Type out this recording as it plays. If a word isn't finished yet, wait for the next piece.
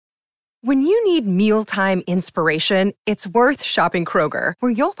When you need mealtime inspiration, it's worth shopping Kroger,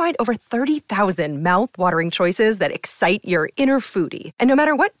 where you'll find over 30,000 mouth-watering choices that excite your inner foodie. And no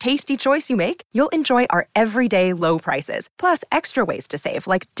matter what tasty choice you make, you'll enjoy our everyday low prices, plus extra ways to save,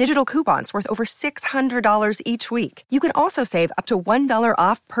 like digital coupons worth over $600 each week. You can also save up to $1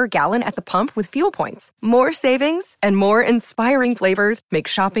 off per gallon at the pump with fuel points. More savings and more inspiring flavors make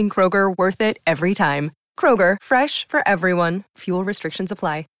shopping Kroger worth it every time. Kroger, fresh for everyone. Fuel restrictions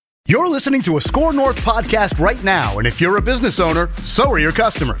apply. You're listening to a Score North podcast right now, and if you're a business owner, so are your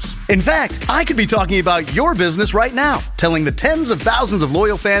customers. In fact, I could be talking about your business right now, telling the tens of thousands of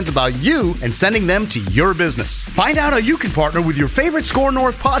loyal fans about you and sending them to your business. Find out how you can partner with your favorite Score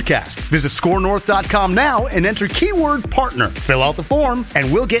North podcast. Visit scorenorth.com now and enter keyword partner. Fill out the form,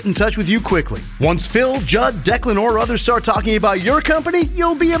 and we'll get in touch with you quickly. Once Phil, Judd, Declan, or others start talking about your company,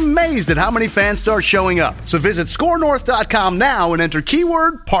 you'll be amazed at how many fans start showing up. So visit scorenorth.com now and enter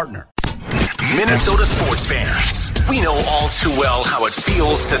keyword partner. Minnesota sports fans, we know all too well how it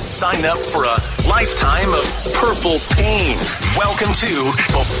feels to sign up for a lifetime of purple pain. Welcome to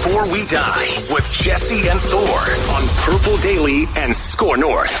Before We Die with Jesse and Thor on Purple Daily and Score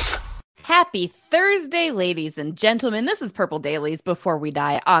North. Happy Thursday, ladies and gentlemen. This is Purple Daily's Before We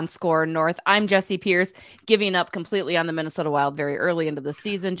Die on Score North. I'm Jesse Pierce, giving up completely on the Minnesota Wild very early into the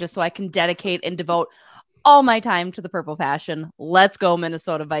season just so I can dedicate and devote all my time to the purple passion. Let's go,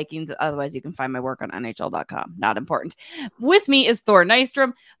 Minnesota Vikings. Otherwise, you can find my work on NHL.com. Not important. With me is Thor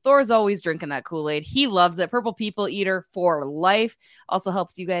Nystrom. Thor is always drinking that Kool-Aid. He loves it. Purple People Eater for life. Also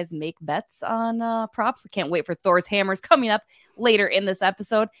helps you guys make bets on props. We can't wait for Thor's hammers coming up later in this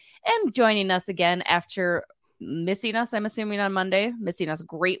episode. And joining us again after missing us, I'm assuming on Monday. Missing us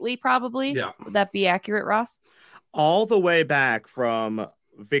greatly, probably. Yeah. Would that be accurate, Ross? All the way back from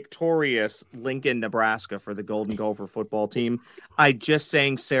victorious Lincoln, Nebraska for the Golden Gopher football team. I just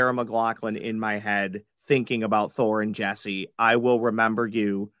sang Sarah McLachlan in my head, thinking about Thor and Jesse. I will remember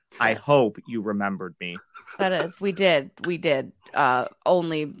you. Yes. I hope you remembered me. That is, we did.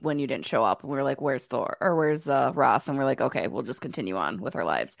 Only when you didn't show up. And we were like, where's Thor? Or where's Ross? And we're like, okay, we'll just continue on with our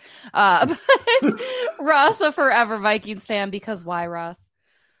lives. But Ross, a forever Vikings fan, because why, Ross?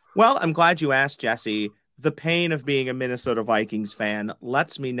 Well, I'm glad you asked, Jesse. The pain of being a Minnesota Vikings fan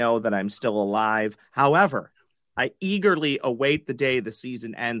lets me know that I'm still alive. However, I eagerly await the day the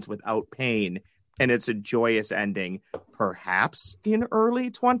season ends without pain, and it's a joyous ending, perhaps in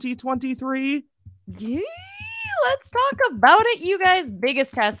early 2023. Yeah, let's talk about it, you guys.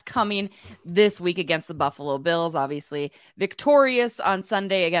 Biggest test coming this week against the Buffalo Bills. Obviously, victorious on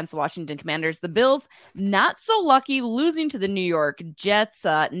Sunday against the Washington Commanders. The Bills, not so lucky, losing to the New York Jets,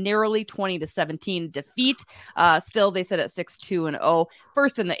 narrowly 20-17 defeat. Still, they sit at 6-2-0,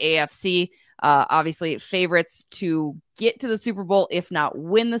 first in the AFC. Obviously, favorites to get to the Super Bowl, if not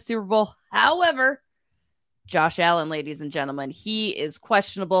win the Super Bowl. However, Josh Allen, ladies and gentlemen, he is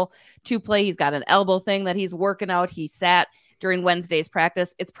questionable to play. He's got an elbow thing that he's working out. He sat during Wednesday's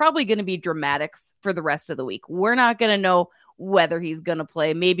practice. It's probably going to be dramatics for the rest of the week. We're not going to know whether he's going to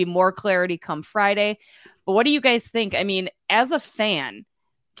play. Maybe more clarity come Friday. But what do you guys think? I mean, as a fan,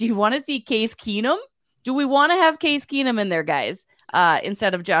 do you want to see Case Keenum? Do we want to have Case Keenum in there, guys,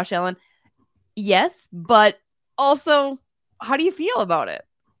 instead of Josh Allen? Yes, but also, how do you feel about it?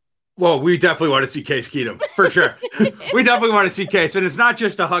 Well, we definitely want to see Case Keenum, for sure. We definitely want to see Case. And it's not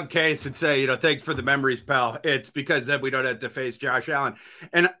just to hug Case and say, thanks for the memories, pal. It's because then we don't have to face Josh Allen.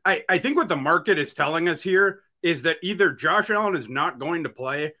 And I think what the market is telling us here is that either Josh Allen is not going to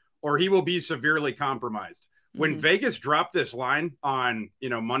play or he will be severely compromised. When Vegas dropped this line on,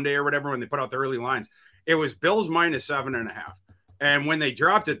 Monday or whatever, when they put out the early lines, it was Bills minus 7.5. And when they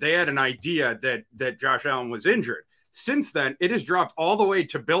dropped it, they had an idea that Josh Allen was injured. Since then, it has dropped all the way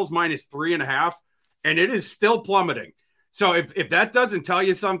to Bills minus 3.5, and it is still plummeting. So if that doesn't tell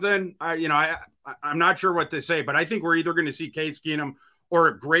you something, I'm not sure what to say, but I think we're either going to see Case Keenum or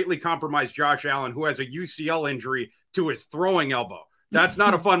a greatly compromised Josh Allen, who has a UCL injury to his throwing elbow. That's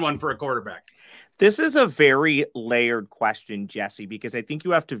not a fun one for a quarterback. This is a very layered question, Jesse, because I think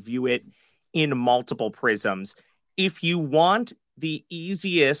you have to view it in multiple prisms. If you want the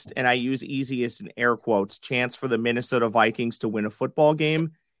easiest, and I use easiest in air quotes, chance for the Minnesota Vikings to win a football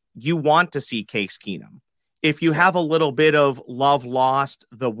game, you want to see Case Keenum. If you have a little bit of love lost,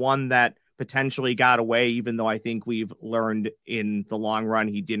 the one that potentially got away, even though I think we've learned in the long run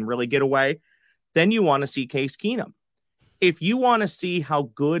he didn't really get away, then you want to see Case Keenum. If you want to see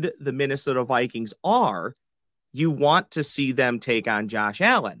how good the Minnesota Vikings are, you want to see them take on Josh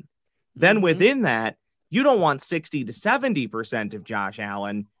Allen. Then within that, you don't want 60 to 70% of Josh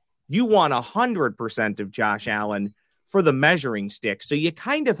Allen. You want 100% of Josh Allen for the measuring stick. So you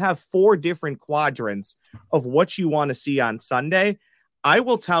kind of have 4 different quadrants of what you want to see on Sunday. I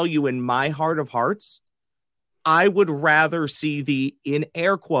will tell you, in my heart of hearts, I would rather see the, in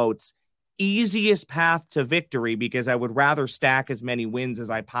air quotes, easiest path to victory, because I would rather stack as many wins as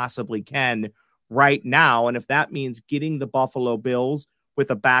I possibly can right now. And if that means getting the Buffalo Bills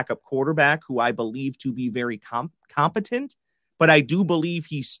with a backup quarterback who I believe to be very competent, but I do believe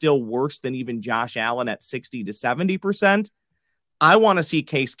he's still worse than even Josh Allen at 60 to 70%. I want to see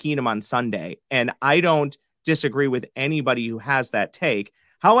Case Keenum on Sunday, and I don't disagree with anybody who has that take.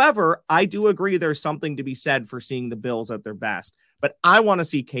 However, I do agree there's something to be said for seeing the Bills at their best, but I want to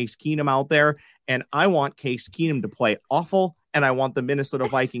see Case Keenum out there, and I want Case Keenum to play awful, and I want the Minnesota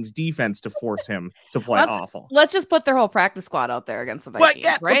Vikings defense to force him to play awful. Let's just put their whole practice squad out there against the Vikings,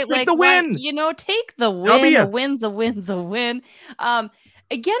 right? Let's the win. Take the win. A win's a win's a win.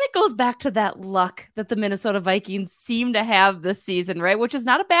 Again, it goes back to that luck that the Minnesota Vikings seem to have this season, right? Which is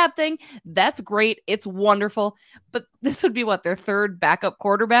not a bad thing. That's great. It's wonderful. But this would be their 3rd backup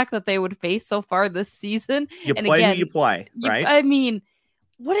quarterback that they would face so far this season. You play, right? I mean,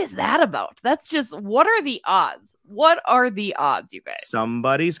 what is that about? That's just, what are the odds? What are the odds, you guys?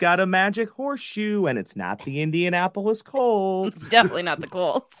 Somebody's got a magic horseshoe, and it's not the Indianapolis Colts. It's definitely not the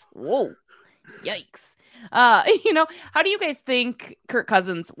Colts. Whoa. Yikes. How do you guys think Kirk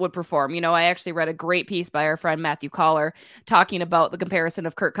Cousins would perform? I actually read a great piece by our friend Matthew Collar talking about the comparison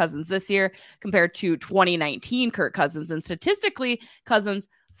of Kirk Cousins this year compared to 2019 Kirk Cousins. And statistically, Cousins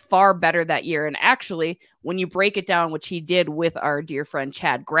far better that year. And actually, when you break it down, which he did with our dear friend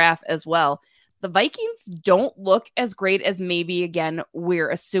Chad Graff as well, the Vikings don't look as great as maybe, again,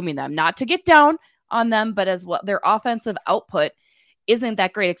 we're assuming them. Not to get down on them, but as well, their offensive output isn't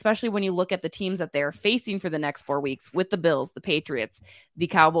that great, especially when you look at the teams that they're facing for the next 4 weeks with the Bills, the Patriots, the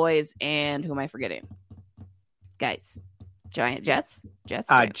Cowboys, and who am I forgetting? Guys, Jets. Jets.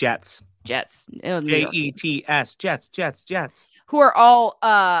 Jets. Jets, Jets. Who are all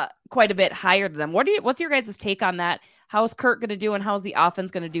quite a bit higher than them. What's your guys' take on that? How is Kirk going to do, and how's the offense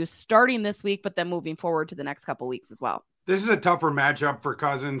going to do starting this week, but then moving forward to the next couple weeks as well? This is a tougher matchup for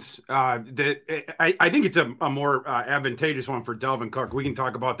Cousins. I think it's a more advantageous one for Dalvin Cook. We can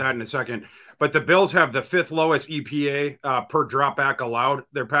talk about that in a second. But the Bills have the 5th lowest EPA per dropback allowed.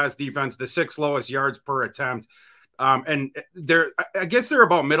 Their pass defense, the 6th lowest yards per attempt. And I guess they're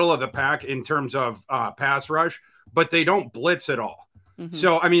about middle of the pack in terms of pass rush, but they don't blitz at all. Mm-hmm.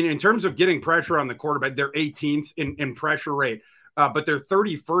 So, I mean, in terms of getting pressure on the quarterback, they're 18th in pressure rate, but they're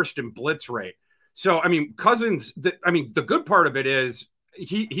 31st in blitz rate. So, I mean, Cousins, the good part of it is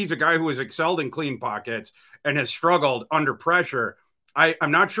he's a guy who has excelled in clean pockets and has struggled under pressure.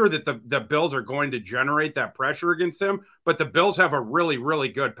 I'm not sure that the Bills are going to generate that pressure against him, but the Bills have a really, really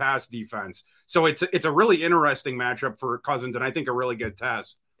good pass defense. So it's a really interesting matchup for Cousins, and I think a really good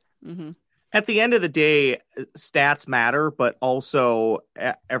test. Mm-hmm. At the end of the day, stats matter, but also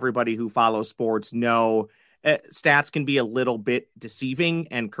everybody who follows sports know stats can be a little bit deceiving,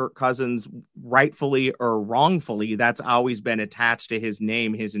 and Kirk Cousins, rightfully or wrongfully, that's always been attached to his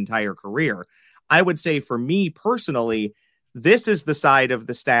name his entire career. I would say for me personally, this is the side of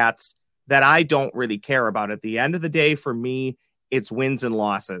the stats that I don't really care about. At the end of the day, for me, it's wins and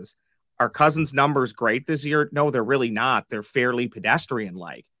losses. Are Cousins' numbers great this year? No, they're really not. They're fairly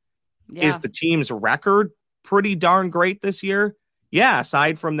pedestrian-like. Yeah. Is the team's record pretty darn great this year? Yeah,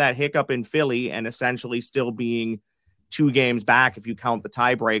 aside from that hiccup in Philly and essentially still being 2 games back, if you count the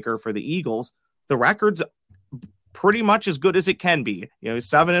tiebreaker for the Eagles, the record's pretty much as good as it can be.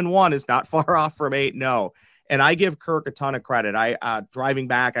 7-1 is not far off from 8-0. And I give Kirk a ton of credit. Driving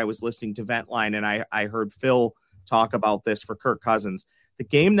back, I was listening to Ventline, and I heard Phil talk about this for Kirk Cousins. The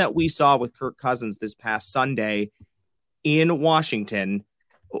game that we saw with Kirk Cousins this past Sunday in Washington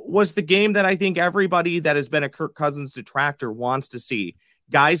was the game that I think everybody that has been a Kirk Cousins detractor wants to see.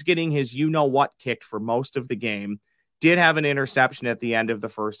 Guys getting his you-know-what kicked for most of the game. Did have an interception at the end of the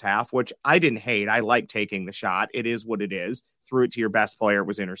first half, which I didn't hate. I like taking the shot. It is what it is. Threw it to your best player, it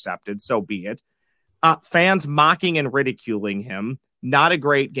was intercepted. So be it. Fans mocking and ridiculing him. Not a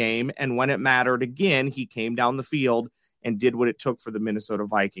great game. And when it mattered again, he came down the field and did what it took for the Minnesota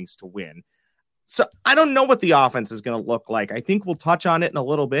Vikings to win. So I don't know what the offense is going to look like. I think we'll touch on it in a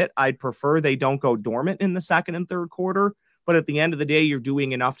little bit. I'd prefer they don't go dormant in the second and third quarter. But at the end of the day, you're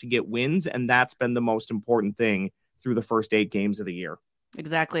doing enough to get wins. And that's been the most important thing through the first 8 games of the year.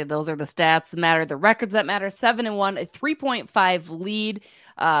 Exactly. Those are the stats that matter, the records that matter. 7-1, a 3.5 lead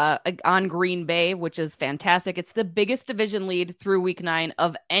on Green Bay, which is fantastic. It's the biggest division lead through week 9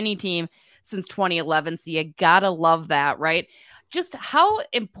 of any team since 2011. So you gotta love that, right? just how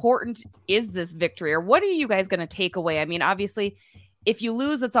important is this victory, or what are you guys going to take away? I mean, obviously, if you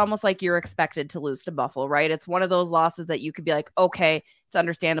lose, it's almost like you're expected to lose to Buffalo, right? It's one of those losses that you could be like, okay, it's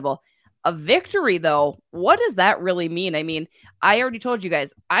understandable. A victory, though, what does that really mean? I mean, I already told you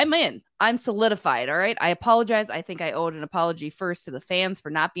guys, I'm in. I'm solidified, all right? I apologize. I think I owed an apology first to the fans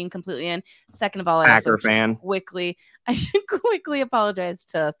for not being completely in. Second of all, I should quickly apologize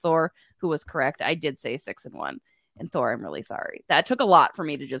to Thor, who was correct. I did say 6-1. And Thor, I'm really sorry. That took a lot for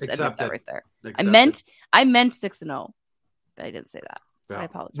me to just admit that right there. I meant 6-0, but I didn't say that. So I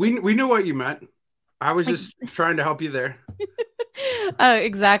apologize. We knew what you meant. I was just trying to help you there.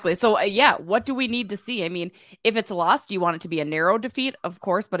 Exactly. So, what do we need to see? I mean, if it's a loss, do you want it to be a narrow defeat? Of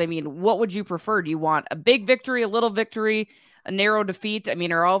course. But I mean, what would you prefer? Do you want a big victory, a little victory, a narrow defeat? I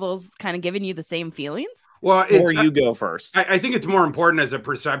mean, are all those kind of giving you the same feelings? Well, or you go first. I think it's more important as a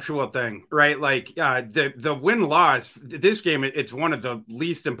perceptual thing, right? Like the win-loss, this game, it's one of the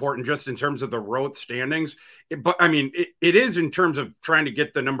least important just in terms of the road standings. But I mean, it is in terms of trying to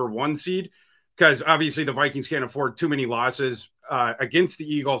get the number 1 seed, because obviously the Vikings can't afford too many losses against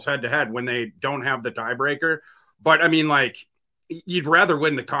the Eagles head-to-head when they don't have the tiebreaker. But I mean, like, you'd rather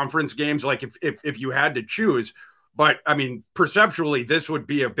win the conference games, like if you had to choose. But I mean, perceptually, this would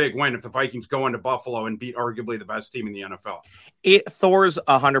be a big win if the Vikings go into Buffalo and beat arguably the best team in the NFL. Thor's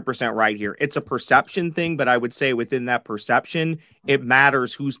 100% right here. It's a perception thing, but I would say within that perception, it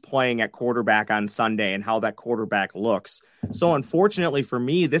matters who's playing at quarterback on Sunday and how that quarterback looks. So unfortunately for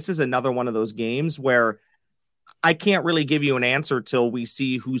me, this is another one of those games where I can't really give you an answer till we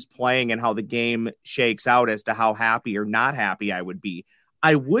see who's playing and how the game shakes out as to how happy or not happy I would be.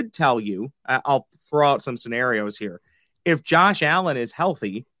 I would tell you, I'll throw out some scenarios here. If Josh Allen is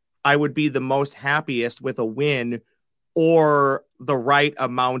healthy, I would be the most happiest with a win or the right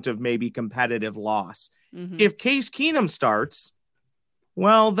amount of maybe competitive loss. Mm-hmm. If Case Keenum starts,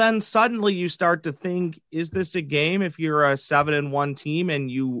 well, then suddenly you start to think, is this a game if you're a 7-1 team and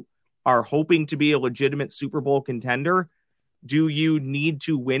you are hoping to be a legitimate Super Bowl contender? Do you need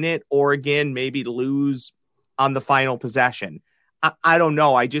to win it or again, maybe lose on the final possession? I don't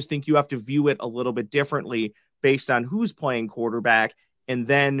know. I just think you have to view it a little bit differently based on who's playing quarterback and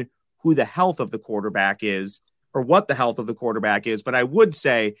then who the health of the quarterback is or what the health of the quarterback is. But I would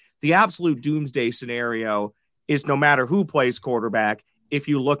say the absolute doomsday scenario is no matter who plays quarterback, if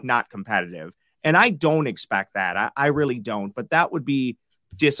you look not competitive. And I don't expect that. I really don't. But that would be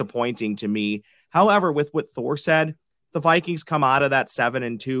disappointing to me. However, with what Thor said, the Vikings come out of that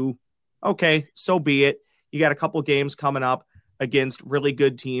 7-2. Okay, so be it. You got a couple games coming up against really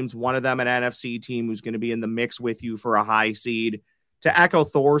good teams, one of them an NFC team who's going to be in the mix with you for a high seed. To echo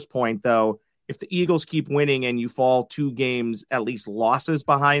Thor's point, though, if the Eagles keep winning and you fall 2 games, at least losses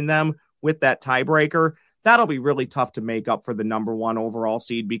behind them with that tiebreaker, that'll be really tough to make up for the number 1 overall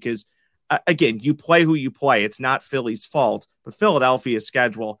seed because, again, you play who you play. It's not Philly's fault, but Philadelphia's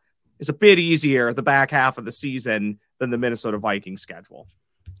schedule is a bit easier the back half of the season than the Minnesota Vikings schedule.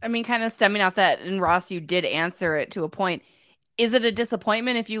 I mean, kind of stemming off that, and Ross, you did answer it to a point. Is it a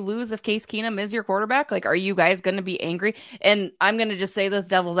disappointment if you lose if Case Keenum is your quarterback? Like, are you guys going to be angry? And I'm going to just say this,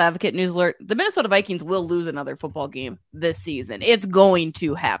 devil's advocate news alert. The Minnesota Vikings will lose another football game this season. It's going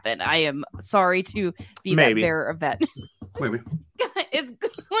to happen. I am sorry to be that bearer of that. Maybe. It's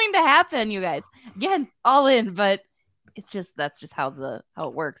going to happen, you guys. Again, all in, but it's just, that's just how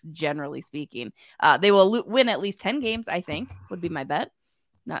it works, generally speaking. They will win at least 10 games, I think, would be my bet.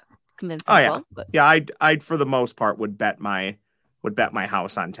 Not convinced. Oh, yeah. But. Yeah, I'd for the most part would bet my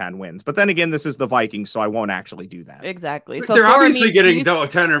house on 10 wins. But then again, this is the Vikings, so I won't actually do that. Exactly. So they're obviously getting to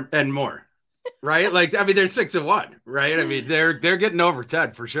 10 and more, right? Like, I mean, they're 6-1, right? I mean, they're getting over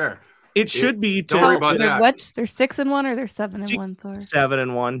 10 for sure. It should be. Don't worry about that. What? They're 6-1 or they're 7-1, Thor?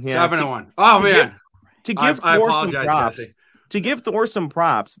 7-1. Yeah. 7-1. Oh, man. To give Thor some props. Jesse. To give Thor some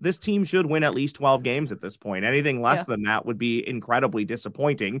props, this team should win at least 12 games at this point. Anything less than that would be incredibly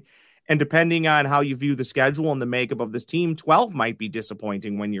disappointing. And depending on how you view the schedule and the makeup of this team, 12 might be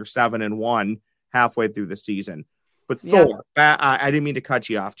disappointing when you're 7-1 halfway through the season. But Thor, I didn't mean to cut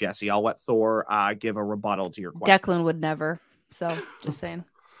you off, Jesse. I'll let Thor give a rebuttal to your question. Declan would never. So just saying.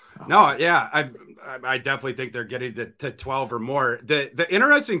 No, yeah, I definitely think they're getting to 12 or more. The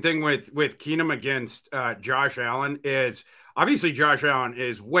interesting thing with Keenum against Josh Allen is obviously Josh Allen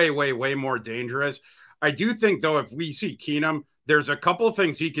is way, way, way more dangerous. I do think, though, if we see Keenum, there's a couple of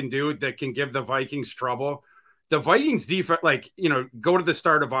things he can do that can give the Vikings trouble. The Vikings defense, go to the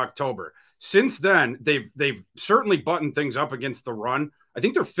start of October. Since then, they've certainly buttoned things up against the run. I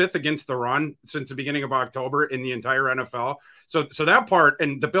think they're 5th against the run since the beginning of October in the entire NFL. So that part,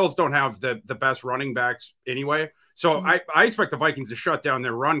 and the Bills don't have the best running backs anyway. So I expect the Vikings to shut down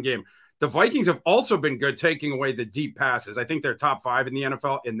their run game. The Vikings have also been good taking away the deep passes. I think they're top 5 in the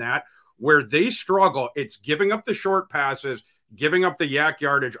NFL in that. Where they struggle, it's giving up the short passes, giving up the yak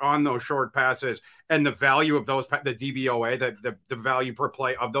yardage on those short passes, and the value of those, the DVOA, the value per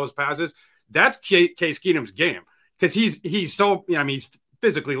play of those passes. That's Case Keenum's game, because he's so, he's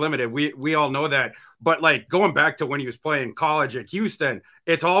physically limited. We all know that. But like going back to when he was playing college at Houston,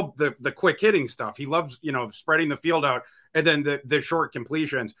 it's all the quick hitting stuff. He loves, spreading the field out and then the short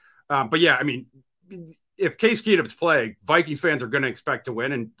completions. But yeah, I mean, if Case Keenum's playing, Vikings fans are going to expect to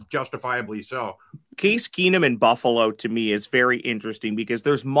win, and justifiably so. Case Keenum in Buffalo, to me, is very interesting because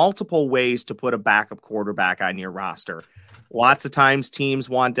there's multiple ways to put a backup quarterback on your roster. Lots of times teams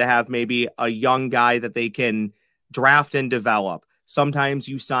want to have maybe a young guy that they can draft and develop. Sometimes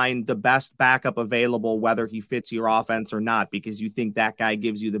you sign the best backup available, whether he fits your offense or not, because you think that guy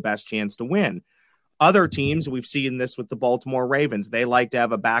gives you the best chance to win. Other teams, we've seen this with the Baltimore Ravens. They like to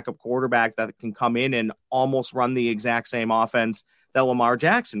have a backup quarterback that can come in and almost run the exact same offense that Lamar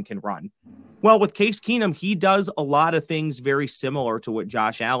Jackson can run. Well, with Case Keenum, he does a lot of things very similar to what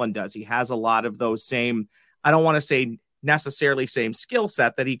Josh Allen does. He has a lot of those same, I don't want to say necessarily same skill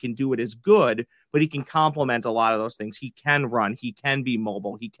set that he can do it as good, but he can complement a lot of those things. He can run. He can be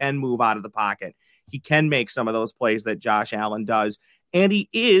mobile. He can move out of the pocket. He can make some of those plays that Josh Allen does. And he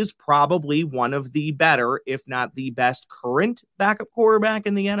is probably one of the better, if not the best current backup quarterback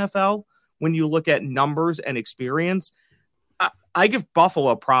in the NFL. When you look at numbers and experience, I give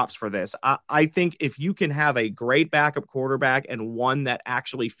Buffalo props for this. I think if you can have a great backup quarterback and one that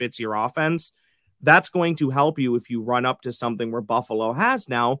actually fits your offense, that's going to help you if you run up to something where Buffalo has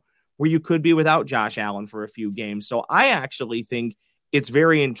now, where you could be without Josh Allen for a few games. So I actually think it's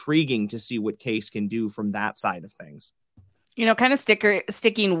very intriguing to see what Case can do from that side of things. Kind of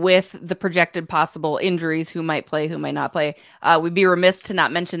sticking with the projected possible injuries, who might play, who might not play. We'd be remiss to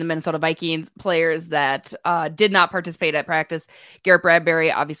not mention the Minnesota Vikings players that did not participate at practice. Garrett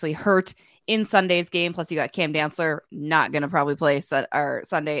Bradbury obviously hurt in Sunday's game. Plus, you got Cam Dantzler not going to probably play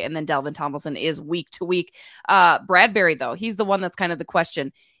Sunday. And then Delvin Tomlinson is week to week. Bradbury, though, he's the one that's kind of the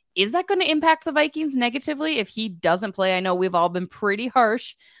question. Is that going to impact the Vikings negatively if he doesn't play? I know we've all been pretty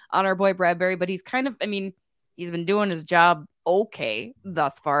harsh on our boy Bradbury, but he's kind of, he's been doing his job okay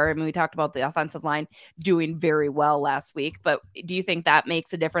thus far. We talked about the offensive line doing very well last week, but do you think that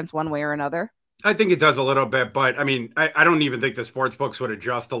makes a difference one way or another? I think it does a little bit, but I don't even think the sports books would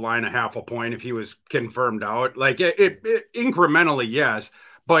adjust the line a half a point if he was confirmed out. Like it incrementally, yes,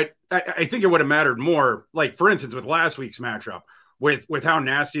 but I think it would have mattered more. Like for instance, with last week's matchup, with how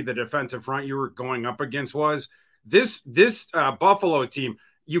nasty the defensive front you were going up against was, this Buffalo team,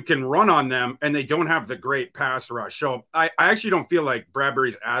 you can run on them and they don't have the great pass rush. So I actually don't feel like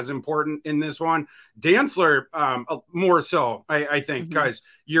Bradbury's as important in this one. Dantzler, more so, I think, because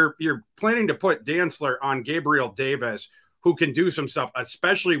you're planning to put Dantzler on Gabriel Davis, who can do some stuff,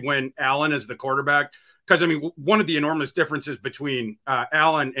 especially when Allen is the quarterback. Because, one of the enormous differences between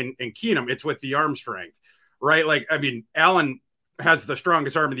Allen and Keenum, it's with the arm strength, right? Allen has the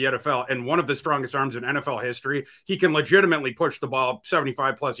strongest arm in the NFL and one of the strongest arms in NFL history. He can legitimately push the ball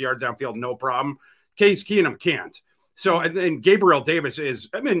 75 plus yards downfield, no problem. Case Keenum can't. So, and Gabriel Davis is,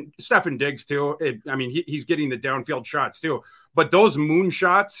 Stefan Diggs too. He's getting the downfield shots too, but those moon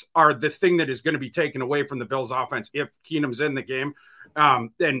shots are the thing that is going to be taken away from the Bills offense if Keenum's in the game. Dantzler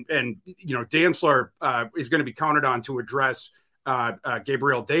is going to be counted on to address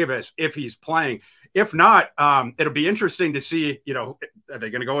Gabriel Davis if he's playing. If not, it'll be interesting to see, are they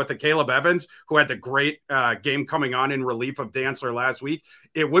going to go with the Caleb Evans, who had the great game coming on in relief of Dantzler last week?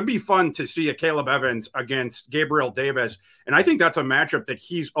 It would be fun to see a Caleb Evans against Gabriel Davis. And I think that's a matchup that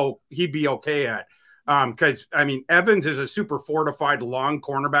he'd be okay at. Because, Evans is a super fortified, long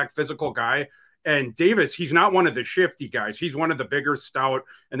cornerback, physical guy. And Davis, he's not one of the shifty guys. He's one of the bigger, stout,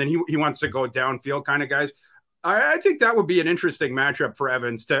 and then he wants to go downfield kind of guys. I think that would be an interesting matchup for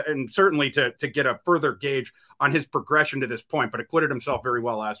Evans and certainly to get a further gauge on his progression to this point, but acquitted himself very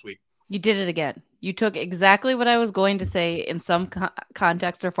well last week. You did it again. You took exactly what I was going to say in some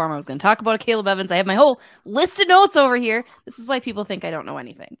context or form. I was going to talk about Caleb Evans. I have my whole list of notes over here. This is why people think I don't know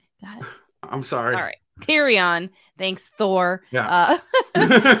anything. I'm sorry. All right. Carry on. Thanks, Thor. Yeah.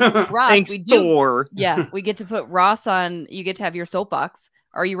 Ross, Thanks, Thor. Yeah, we get to put Ross on. You get to have your soapbox.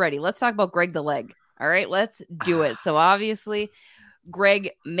 Are you ready? Let's talk about Greg the Leg. All right, let's do it. So obviously,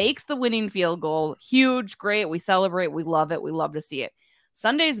 Greg makes the winning field goal. Huge, great. We celebrate. We love it. We love to see it.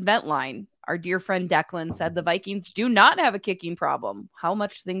 Sunday's vent line Our dear friend Declan said the Vikings do not have a kicking problem. How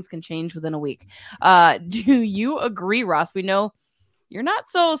much things can change within a week. Do you agree, Ross? We know you're not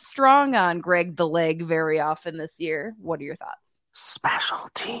so strong on Greg the Leg very often this year. What are your thoughts? Special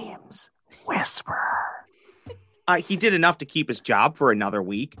teams whisper. He did enough to keep his job for another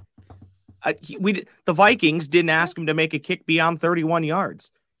week. The Vikings didn't ask him to make a kick beyond 31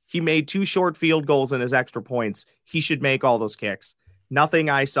 yards. He made 2 short field goals and his extra points. He should make all those kicks. Nothing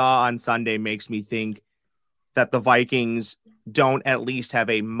I saw on Sunday makes me think that the Vikings don't at least have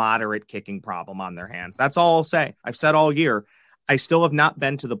a moderate kicking problem on their hands. That's all I'll say. I've said all year. I still have not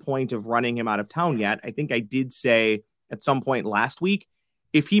been to the point of running him out of town yet. I think I did say at some point last week,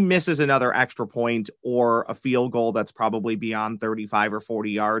 if he misses another extra point or a field goal that's probably beyond 35 or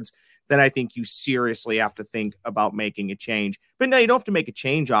 40 yards, then I think you seriously have to think about making a change. But no, you don't have to make a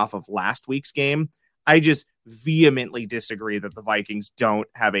change off of last week's game. I just vehemently disagree that the Vikings don't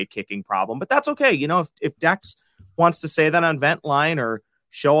have a kicking problem, but that's okay. You know, if Dex wants to say that on Vent Line or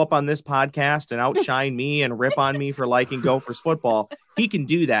show up on this podcast and outshine me and rip on me for liking Gophers football, he can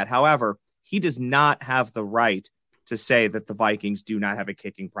do that. However, he does not have the right to say that the Vikings do not have a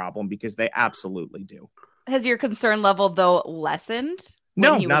kicking problem, because they absolutely do. Has your concern level, though, lessened?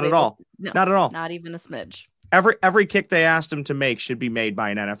 No, not at all. No, not at all. Not even a smidge. Every kick they asked him to make should be made by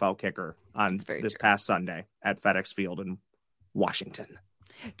an NFL kicker on this true. past Sunday at FedEx Field in Washington.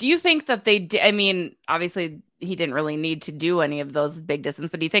 Do you think that they did? I mean, obviously he didn't really need to do any of those big distance,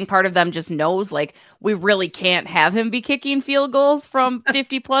 but do you think part of them just knows, like, we really can't have him be kicking field goals from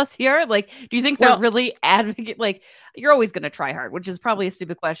 50 plus yards? Like, do you think they're really advocate? Like, you're always going to try hard, which is probably a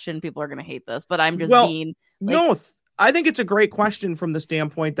stupid question. People are going to hate this, but I'm just being like, no. I think it's a great question from the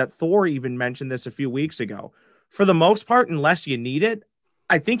standpoint that Thor even mentioned this a few weeks ago. For the most part, unless you need it,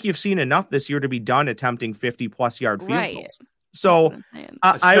 I think you've seen enough this year to be done attempting 50-plus yard field goals. So,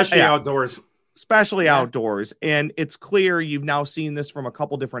 especially outdoors. Especially outdoors. And it's clear you've now seen this from a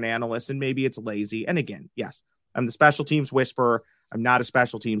couple different analysts, and maybe it's lazy. And again, yes, I'm the special teams whisperer. I'm not a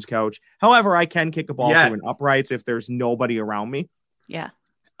special teams coach. However, I can kick a ball through an uprights if there's nobody around me. Yeah.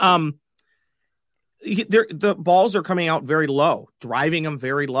 The balls are coming out very low, driving them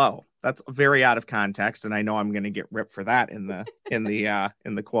very low. That's very out of context, and I know I'm going to get ripped for that in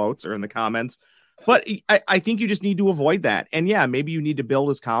the quotes or in the comments. But I think you just need to avoid that. And yeah, maybe you need to build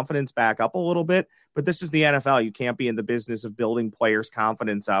his confidence back up a little bit. But this is the NFL. You can't be in the business of building players'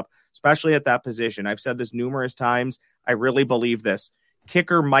 confidence up, especially at that position. I've said this numerous times. I really believe this.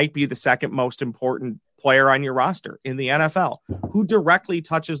 Kicker might be the second most important player on your roster in the NFL, who directly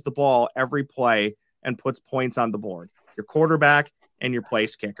touches the ball every play and puts points on the board. Your quarterback and your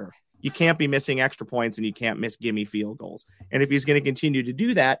place kicker. You can't be missing extra points, and you can't miss gimme field goals. And if he's going to continue to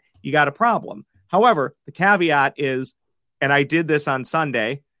do that, you got a problem. However, the caveat is, and I did this on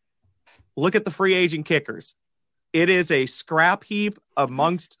Sunday, look at the free agent kickers. It is a scrap heap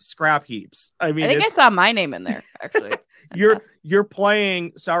amongst scrap heaps. I mean, I saw my name in there, actually. You're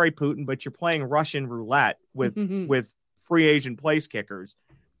playing, sorry, Putin, but you're playing Russian roulette with free agent place kickers.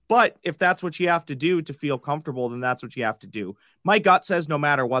 But if that's what you have to do to feel comfortable, then that's what you have to do. My gut says no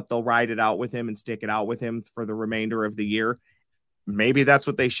matter what, they'll ride it out with him and stick it out with him for the remainder of the year. Maybe that's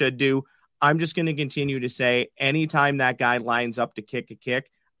what they should do. I'm just going to continue to say anytime that guy lines up to kick a kick,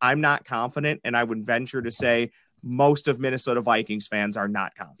 I'm not confident. And I would venture to say most of Minnesota Vikings fans are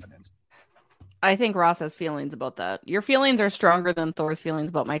not confident. I think Ross has feelings about that. Your feelings are stronger than Thor's feelings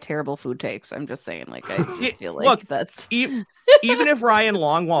about my terrible food takes. I'm just saying, like, I just feel like look, that's even if Ryan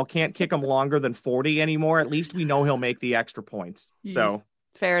Longwall can't kick him longer than 40 anymore, at least we know he'll make the extra points. So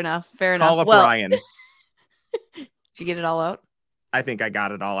fair enough. Call up Ryan. Did you get it all out? I think I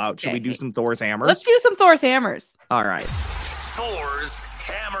got it all out. Should we do some Thor's hammers? Let's do some Thor's hammers. All right. Thor's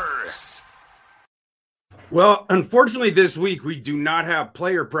hammers. Well, unfortunately, this week we do not have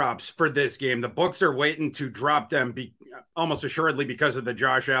player props for this game. The books are waiting to drop them almost assuredly because of the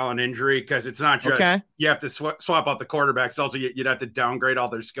Josh Allen injury, because it's not just you have to swap out the quarterbacks. Also, you'd have to downgrade all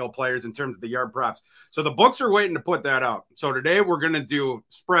their skill players in terms of the yard props. So the books are waiting to put that out. So today we're going to do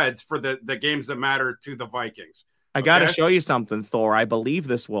spreads for the games that matter to the Vikings. I got to show you something, Thor. I believe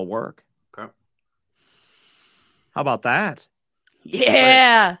this will work. Okay. How about that?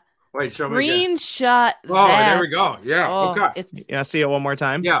 Yeah. Wait, show me again. Screenshot. Oh, there we go. Yeah. Okay. Yeah. See it one more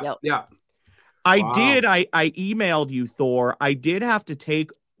time. Yeah. Yeah. I emailed you, Thor. I did have to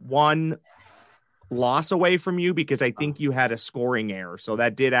take one loss away from you because I think you had a scoring error. So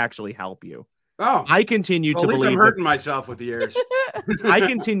that did actually help you. Oh, I continue well, to at least believe I'm hurting myself with the years. I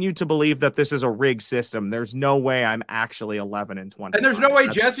continue to believe that this is a rigged system. There's no way I'm actually 11-20. And there's no way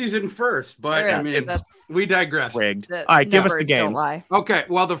Jesse's in first, but There I is. mean, we digress. rigged. The All right, give us the numbers don't games. lie. Okay,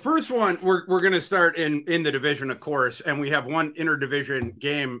 well, the first one we're going to start in the division, of course, and we have one interdivision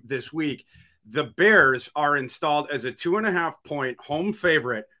game this week. The Bears are installed as a 2.5-point home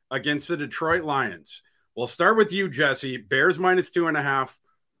favorite against the Detroit Lions. We'll start with you, Jesse. Bears -2.5.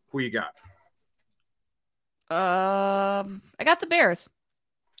 Who you got? I got the Bears.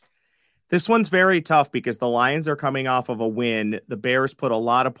 This one's very tough because the Lions are coming off of a win. The Bears put a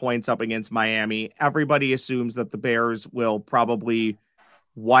lot of points up against Miami. Everybody assumes that the Bears will probably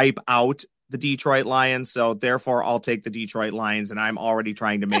wipe out the Detroit Lions. So therefore, I'll take the Detroit Lions, and I'm already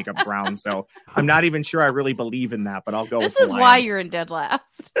trying to make up ground. So I'm not even sure I really believe in that, but I'll go This with is the why Lions. you're in dead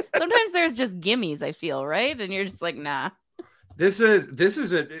last. Sometimes there's just gimmies, I feel, right? And you're just like, nah. This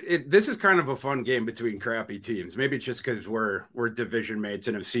is kind of a fun game between crappy teams. Maybe it's just because we're division mates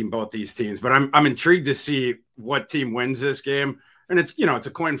and have seen both these teams. But I'm intrigued to see what team wins this game. And it's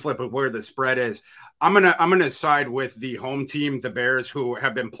a coin flip of where the spread is. I'm gonna side with the home team, the Bears, who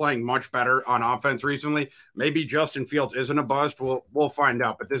have been playing much better on offense recently. Maybe Justin Fields isn't a bust. We'll find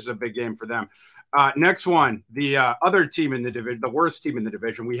out. But this is a big game for them. Next one, the other team in the division, the worst team in the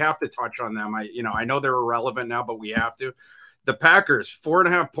division. We have to touch on them. I know they're irrelevant now, but we have to. The Packers,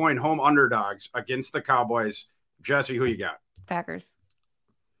 4.5-point home underdogs against the Cowboys. Jesse, who you got? Packers.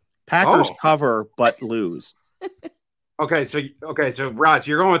 Packers cover but lose. Okay, so Ross,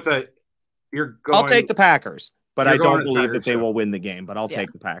 you're going with I'll take the Packers, but I don't believe Packers, that they so. will win the game, but I'll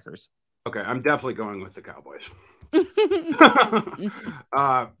take the Packers. Okay, I'm definitely going with the Cowboys.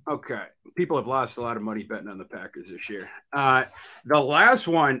 Okay, people have lost a lot of money betting on the Packers this year. The last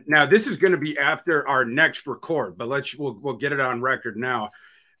one, now this is going to be after our next record, but we'll get it on record now.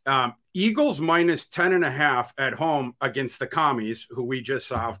 Eagles -10.5 at home against the Commies, who we just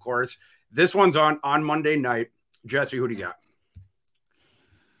saw, of course. This one's on Monday night. Jesse, who do you got?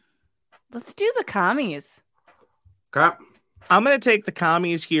 Let's do the Commies. Okay. I'm going to take the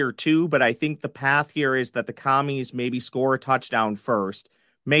Commies here too, but I think the path here is that the Commies maybe score a touchdown first,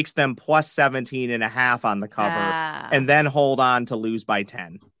 makes them +17.5 on the cover, and then hold on to lose by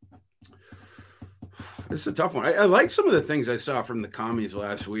 10. This is a tough one. I like some of the things I saw from the Commies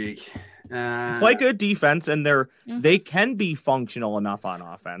last week. Play good defense, and they can be functional enough on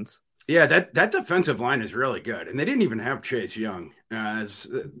offense. Yeah, that defensive line is really good, and they didn't even have Chase Young. It's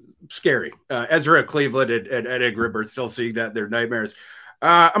scary. Ezra Cleveland and Ed Gribber still seeing that they're nightmares.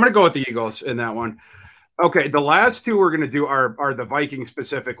 I'm going to go with the Eagles in that one. Okay, the last two we're going to do are the Viking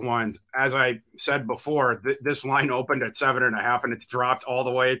specific ones. As I said before, this line opened at 7.5, and it's dropped all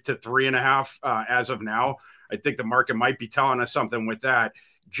the way to 3.5 as of now. I think the market might be telling us something with that.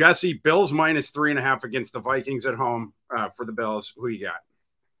 Jesse, Bills -3.5 against the Vikings at home for the Bills. Who you got?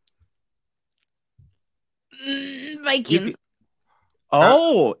 Vikings.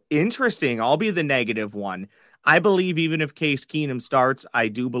 Oh, interesting. I'll be the negative one. I believe even if Case Keenum starts, I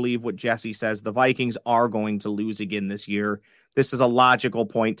do believe what Jesse says. The Vikings are going to lose again this year. This is a logical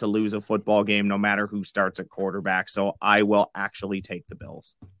point to lose a football game, no matter who starts at quarterback. So I will actually take the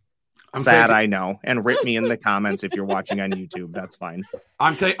Bills. I know. And rip me in the comments if you're watching on YouTube. That's fine.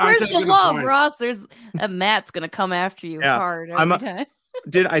 Where's the love, Ross? Matt's going to come after you hard every time.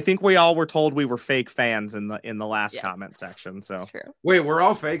 I think we all were told we were fake fans in the last comment section. So wait, we're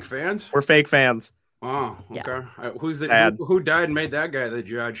all fake fans? We're fake fans. Oh, okay. Yeah. Who died and made that guy the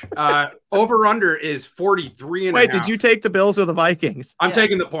judge? Over under is 43.5. Wait, did you take the Bills or the Vikings? I'm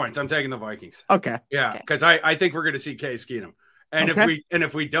taking the points. I'm taking the Vikings. Okay. Yeah, because I think we're going to see Case Keenum, and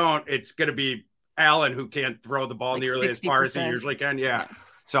if we don't, it's going to be Allen who can't throw the ball nearly 60%. As far as he usually can. Yeah.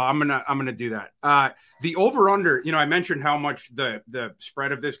 So I'm gonna do that. The over under, I mentioned how much the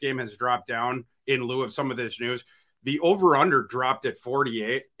spread of this game has dropped down in lieu of some of this news. The over under dropped at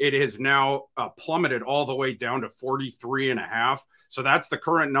 48. It has now plummeted all the way down to 43.5. So that's the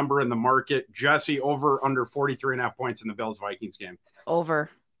current number in the market. Jesse, over under 43.5 points in the Bills Vikings game.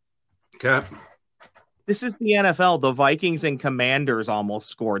 Over. Okay. This is the NFL. The Vikings and Commanders almost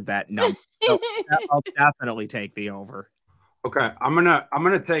scored that number. So I'll definitely take the over. Okay, I'm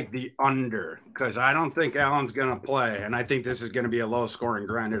gonna take the under because I don't think Allen's gonna play, and I think this is gonna be a low scoring,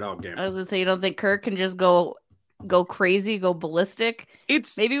 grinded out game. I was gonna say, you don't think Kirk can just go crazy, go ballistic?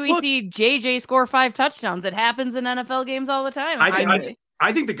 Maybe we see JJ score 5 touchdowns. It happens in NFL games all the time.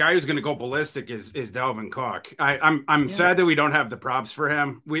 I think the guy who's gonna go ballistic is Dalvin Cook. I'm sad that we don't have the props for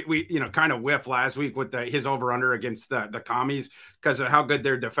him. We kind of whiffed last week with his over under against the Commies because of how good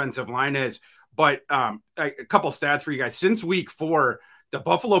their defensive line is. But a couple stats for you guys. Since week 4, The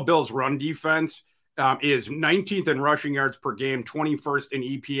Buffalo Bills run defense is 19th in rushing yards per game, 21st in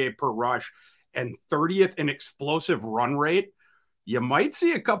EPA per rush, and 30th in explosive run rate. You might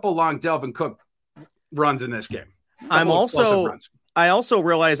see a couple long Dalvin Cook runs in this game. I also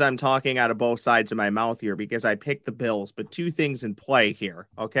realize I'm talking out of both sides of my mouth here because I picked the Bills, but two things in play here.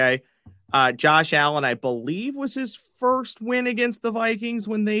 Okay. Josh Allen, I believe, was his first win against the Vikings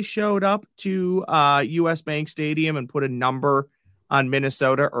when they showed up to US Bank Stadium and put a number on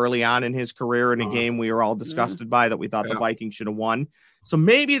Minnesota early on in his career in a game we were all disgusted by that we thought the Vikings should have won. So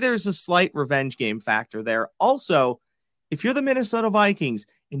maybe there's a slight revenge game factor there. Also, if you're the Minnesota Vikings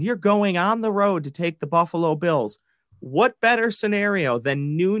and you're going on the road to take the Buffalo Bills, what better scenario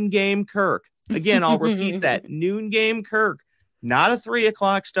than noon game Kirk? Again, I'll repeat that. Noon game Kirk, not a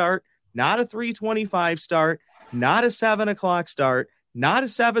 3:00 start, not a 3:25 start, not a 7:00 start, not a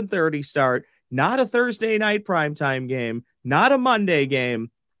 7:30 start, not a Thursday night primetime game, not a Monday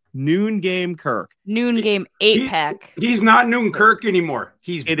game, noon game Kirk. Noon game 8-pack. He's not noon Kirk anymore.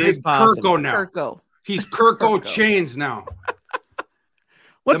 It is possible. Kirko now. Kirko. He's Kirko Chains now.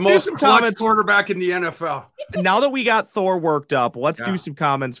 Let's do some comments. Quarterback in the NFL. Now that we got Thor worked up, let's do some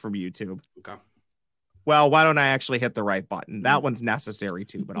comments from YouTube. Okay. Well, why don't I actually hit the right button? That one's necessary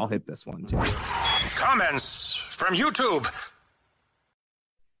too, but I'll hit this one too. Comments from YouTube.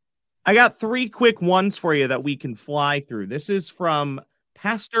 I got 3 quick ones for you that we can fly through. This is from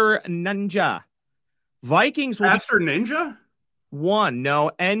Pastor Ninja. Vikings will Pastor Ninja?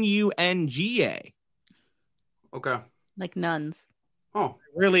 Nunga. Okay. Like nuns. Oh. I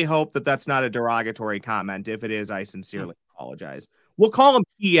really hope that that's not a derogatory comment. If it is, I sincerely apologize. We'll call him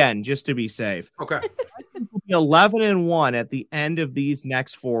PN just to be safe. Okay. We'll be 11-1 at the end of these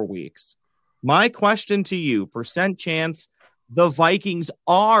next 4 weeks. My question to you, percent chance the Vikings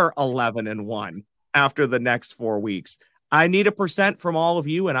are 11-1 after the next 4 weeks. I need a percent from all of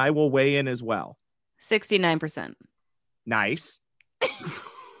you, and I will weigh in as well. 69%. Nice.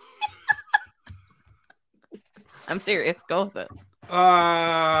 I'm serious. Go with it.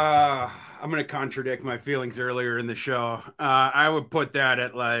 I'm going to contradict my feelings earlier in the show. I would put that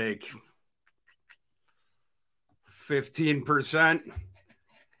at like 15%.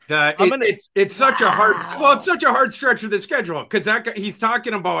 It's such a hard stretch of the schedule because he's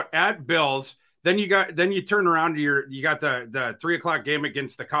talking about at Bills. Then you turn around to you got the 3:00 game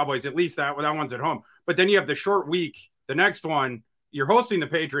against the Cowboys. At least that one's at home. But then you have the short week. The next one you're hosting the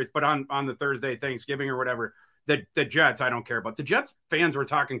Patriots, but on the Thursday Thanksgiving or whatever. The Jets, I don't care about. The Jets fans were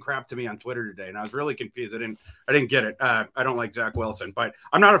talking crap to me on Twitter today, and I was really confused. I didn't get it. I don't like Zach Wilson, but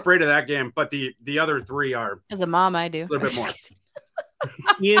I'm not afraid of that game. But the other 3 are. As a mom, I do a little bit more.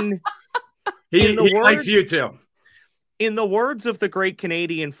 He likes you too. In the words of the great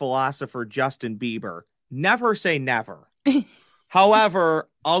Canadian philosopher Justin Bieber, never say never. However,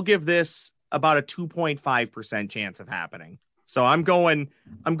 I'll give this about a 2.5% chance of happening. So I'm going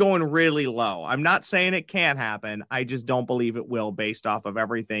really low. I'm not saying it can't happen. I just don't believe it will based off of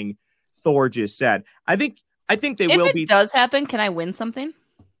everything Thor just said. I think they will be. If it does happen, can I win something?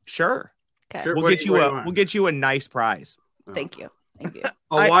 Sure. Okay. Sure. We'll get you a nice prize. Thank you.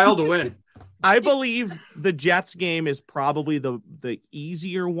 A wild win. I believe the Jets game is probably the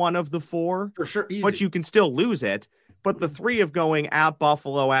easier one of the 4. For sure. Easy. But you can still lose it. But the 3 of going at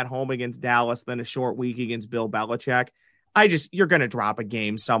Buffalo, at home against Dallas, then a short week against Bill Belichick. You're going to drop a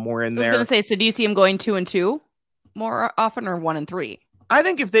game somewhere in there. I was going to say, so do you see him going 2-2 more often or 1-3? I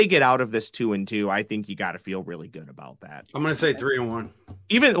think if they get out of this 2-2, I think you got to feel really good about that. I'm going to say 3-1.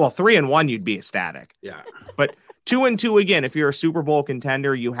 3-1, you'd be ecstatic. Yeah. But 2-2, again, if you're a Super Bowl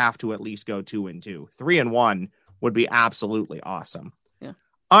contender, you have to at least go 2-2. 3-1 would be absolutely awesome. Yeah.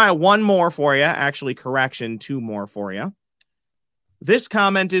 All right, one more for you. Actually, correction, 2 more for you. This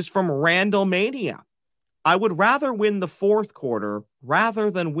comment is from Randall Mania. I would rather win the 4th quarter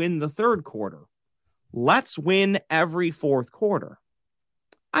rather than win the 3rd quarter. Let's win every 4th quarter.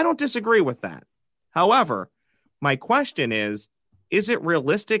 I don't disagree with that. However, my question is it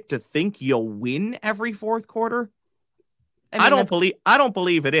realistic to think you'll win every 4th quarter? I don't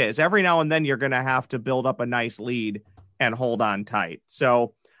believe it is. Every now and then you're going to have to build up a nice lead and hold on tight.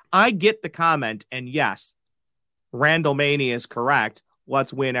 So I get the comment, and yes, Randall Mania is correct.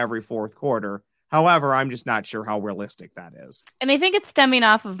 Let's win every 4th quarter. However, I'm just not sure how realistic that is. And I think it's stemming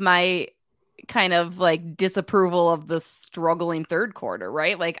off of my kind of like disapproval of the struggling 3rd quarter,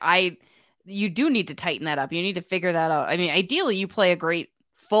 right? Like you do need to tighten that up. You need to figure that out. I mean, ideally you play a great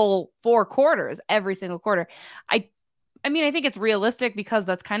full 4 quarters, every single quarter. I think it's realistic because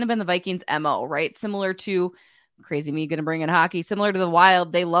that's kind of been the Vikings' MO, right? Similar to crazy me going to bring in hockey. Similar to the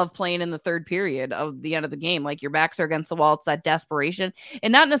Wild, they love playing in the third period of the end of the game. Like, your backs are against the wall. It's that desperation.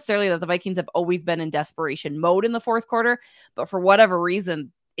 And not necessarily that the Vikings have always been in desperation mode in the fourth quarter, but for whatever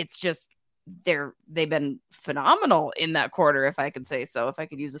reason, it's just they've been phenomenal in that quarter, if I could say so. If I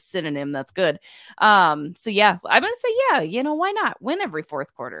could use a synonym, that's good. So yeah, I'm going to say, yeah, why not win every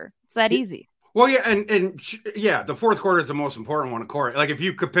fourth quarter? It's that easy. Well, yeah, and yeah, the fourth quarter is the most important one, of course. Like, if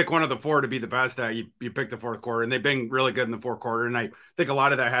you could pick one of the four to be the best at, you pick the fourth quarter, and they've been really good in the fourth quarter. And I think a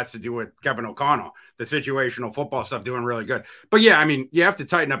lot of that has to do with Kevin O'Connell, the situational football stuff, doing really good. But yeah, I mean, you have to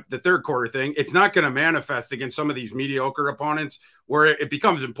tighten up the third quarter thing. It's not going to manifest against some of these mediocre opponents. Where it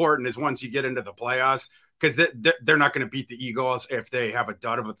becomes important is once you get into the playoffs, because they're not going to beat the Eagles if they have a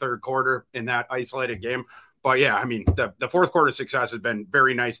dud of a third quarter in that isolated game. But yeah, I mean, the fourth quarter success has been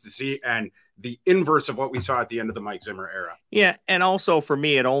very nice to see, and the inverse of what we saw at the end of the Mike Zimmer era. Yeah, and also for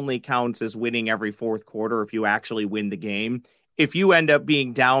me, it only counts as winning every fourth quarter if you actually win the game. If you end up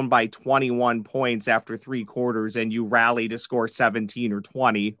being down by 21 points after 3 quarters and you rally to score 17 or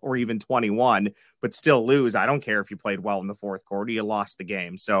 20 or even 21, but still lose, I don't care if you played well in the fourth quarter, you lost the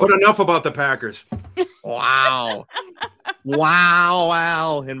game. So, but enough about the Packers. Wow.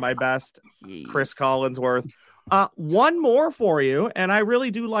 Wow. In my best, Chris Collinsworth. One more for you, and I really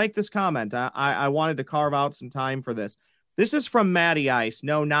do like this comment. I wanted to carve out some time for this. This is from Matty Ice.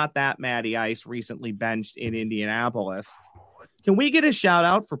 No, not that Matty Ice, recently benched in Indianapolis. Can we get a shout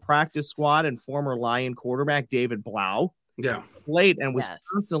out for practice squad and former Lion quarterback David Blau? Yeah. Played and was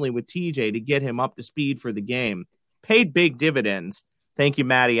constantly with TJ to get him up to speed for the game. Paid big dividends. Thank you,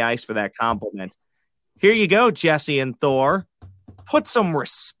 Matty Ice, for that compliment. Here you go, Jesse and Thor. Put some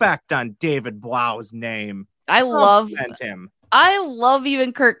respect on David Blau's name. I love him. I love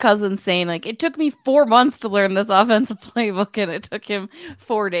even Kirk Cousins saying, like, it took me 4 months to learn this offensive playbook, and it took him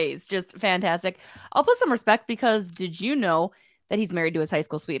 4 days. Just fantastic. I'll put some respect because did you know that he's married to his high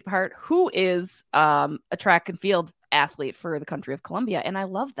school sweetheart, who is a track and field athlete for the country of Colombia? And I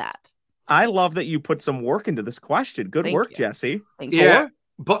love that. I love that you put some work into this question. Good work, Jesse. Thank you. Yeah.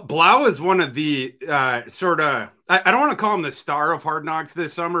 But Blau is one of the sort of, I don't want to call him the star of Hard Knocks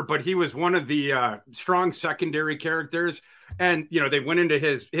this summer, but he was one of the strong secondary characters. And, they went into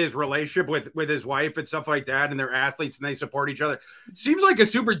his relationship with his wife and stuff like that, and they're athletes and they support each other. Seems like a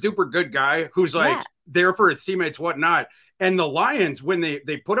super duper good guy who's like there for his teammates, whatnot. And the Lions, when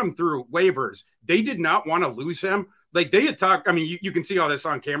they put him through waivers, they did not want to lose him. Like, they had talked, I mean, you can see all this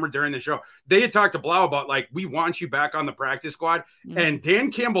on camera during the show. They had talked to Blau about, like, we want you back on the practice squad. Mm-hmm. And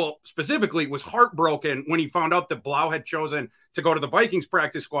Dan Campbell specifically was heartbroken when he found out that Blau had chosen to go to the Vikings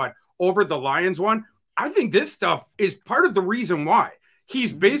practice squad over the Lions one. I think this stuff is part of the reason why.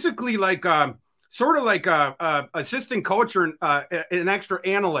 He's basically like sort of like a assistant coach or an extra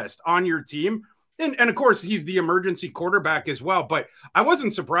analyst on your team. And of course, he's the emergency quarterback as well. But I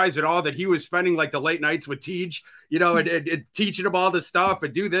wasn't surprised at all that he was spending like the late nights with Teach, and teaching him all this stuff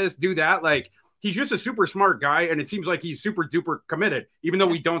and do this, do that. Like, he's just a super smart guy. And it seems like he's super duper committed, even though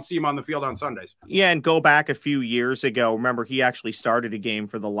we don't see him on the field on Sundays. Yeah. And go back a few years ago. Remember, he actually started a game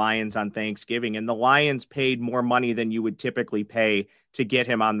for the Lions on Thanksgiving, and the Lions paid more money than you would typically pay to get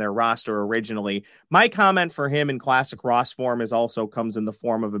him on their roster originally. My comment for him in classic Ross form also comes in the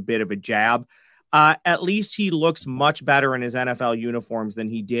form of a bit of a jab. At least he looks much better in his NFL uniforms than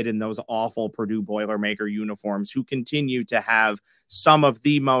he did in those awful Purdue Boilermaker uniforms, who continue to have some of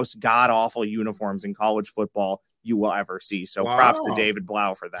the most god-awful uniforms in college football you will ever see. So props to David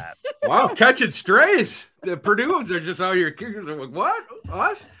Blau for that. Wow, catching strays. The Purdueans are just out here kicking. Like, what?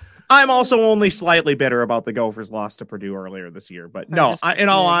 Us? I'm also only slightly bitter about the Gophers' loss to Purdue earlier this year. But no, in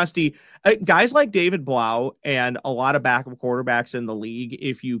all honesty, guys like David Blau and a lot of backup quarterbacks in the league,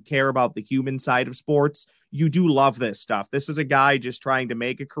 if you care about the human side of sports, you do love this stuff. This is a guy just trying to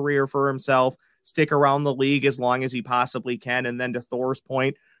make a career for himself, stick around the league as long as he possibly can. And then to Thor's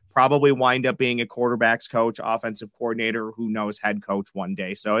point, probably wind up being a quarterback's coach, offensive coordinator, who knows, head coach one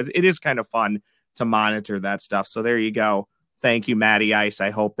day. So it is kind of fun to monitor that stuff. So there you go. Thank you, Matty Ice.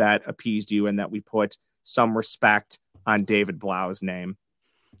 I hope that appeased you and that we put some respect on David Blau's name.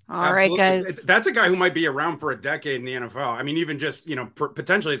 All right, guys. That's a guy who might be around for a decade in the NFL. I mean, even just,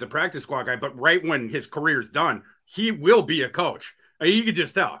 potentially as a practice squad guy, but right when his career's done, he will be a coach. I mean, you can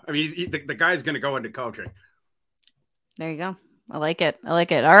just tell. I mean, the guy's going to go into coaching. There you go. I like it. All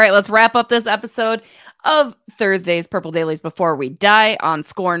right, let's wrap up this episode of Thursday's Purple Dailies Before We Die on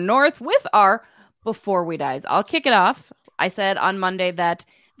Score North with our Before We Dies. I'll kick it off. I said on Monday that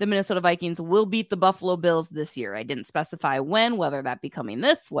the Minnesota Vikings will beat the Buffalo Bills this year. I didn't specify when, whether that be coming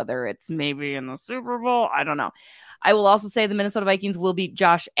whether it's maybe in the Super Bowl. I don't know. I will also say the Minnesota Vikings will beat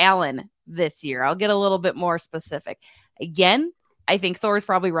Josh Allen this year. I'll get a little bit more specific. Again, I think Thor's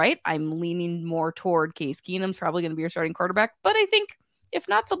probably right. I'm leaning more toward Case Keenum's probably going to be your starting quarterback, but I think if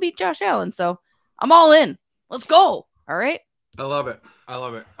not, they'll beat Josh Allen. So I'm all in. Let's go. All right. I love it.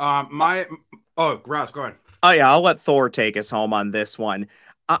 Ross, go ahead. Oh yeah, I'll let Thor take us home on this one.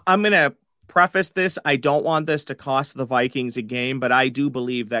 I'm going to preface this. I don't want this to cost the Vikings a game, but I do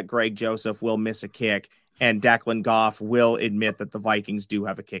believe that Greg Joseph will miss a kick and Declan Goff will admit that the Vikings do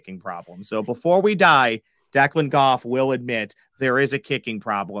have a kicking problem. So before we die, Declan Goff will admit there is a kicking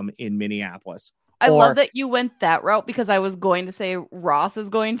problem in Minneapolis. I love that you went that route because I was going to say Ross is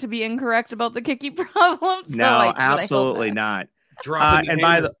going to be incorrect about the kicking problem. So no, absolutely not. And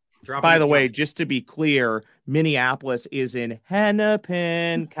by the way, just to be clear, Minneapolis is in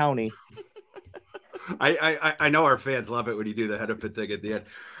Hennepin County. I know our fans love it when you do the Hennepin thing at the end.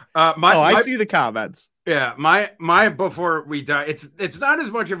 I see the comments. Yeah, my before we die, it's not as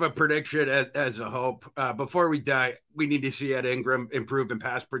much of a prediction as a hope. Before we die, we need to see Ed Ingram improve in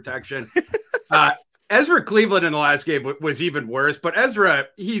pass protection. Ezra Cleveland in the last game was even worse, but Ezra,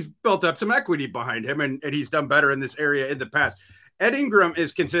 he's built up some equity behind him, and he's done better in this area in the past. Ed Ingram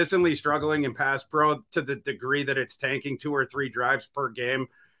is consistently struggling in pass pro to the degree that it's tanking 2 or 3 drives per game.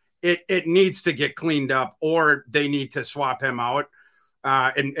 It needs to get cleaned up, or they need to swap him out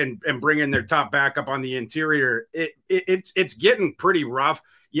and bring in their top backup on the interior. It's getting pretty rough.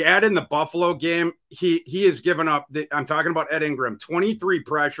 You add in the Buffalo game, he has given up. I'm talking about Ed Ingram, 23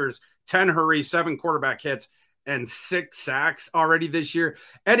 pressures, 10 hurries, 7 quarterback hits, and 6 sacks already this year.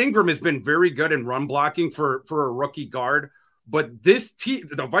 Ed Ingram has been very good in run blocking for a rookie guard. But this team,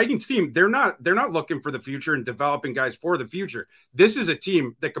 the Vikings team, they're not looking for the future and developing guys for the future. This is a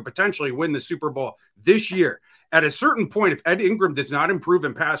team that could potentially win the Super Bowl this year. At a certain point, if Ed Ingram does not improve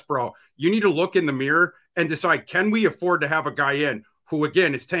in pass pro, you need to look in the mirror and decide, can we afford to have a guy in who,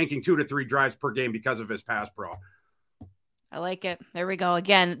 again, is tanking 2 to 3 drives per game because of his pass pro? I like it. There we go.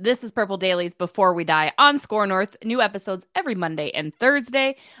 Again, this is Purple Dailies Before We Die on Score North. New episodes every Monday and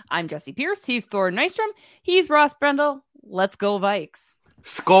Thursday. I'm Jesse Pierce. He's Thor Nystrom. He's Ross Brendel. Let's go Vikes.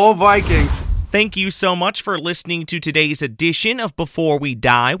 Skol Vikings. Thank you so much for listening to today's edition of Before We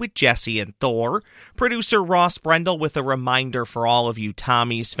Die with Jesse and Thor. Producer Ross Brendel with a reminder for all of you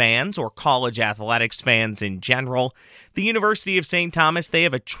Tommies fans or college athletics fans in general. The University of St. Thomas, they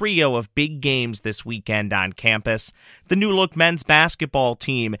have a trio of big games this weekend on campus. The New Look men's basketball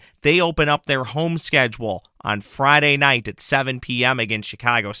team, they open up their home schedule on Friday night at 7 p.m. against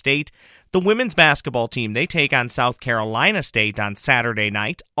Chicago State. The women's basketball team, they take on South Carolina State on Saturday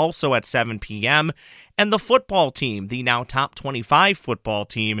night, also at 7 p.m. And the football team, the now top 25 football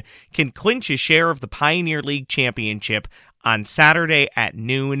team, can clinch a share of the Pioneer League championship on Saturday at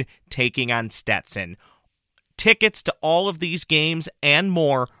noon, taking on Stetson. Tickets to all of these games and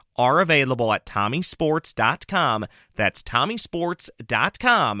more are available at TommySports.com. That's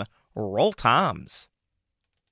TommySports.com. Roll Toms.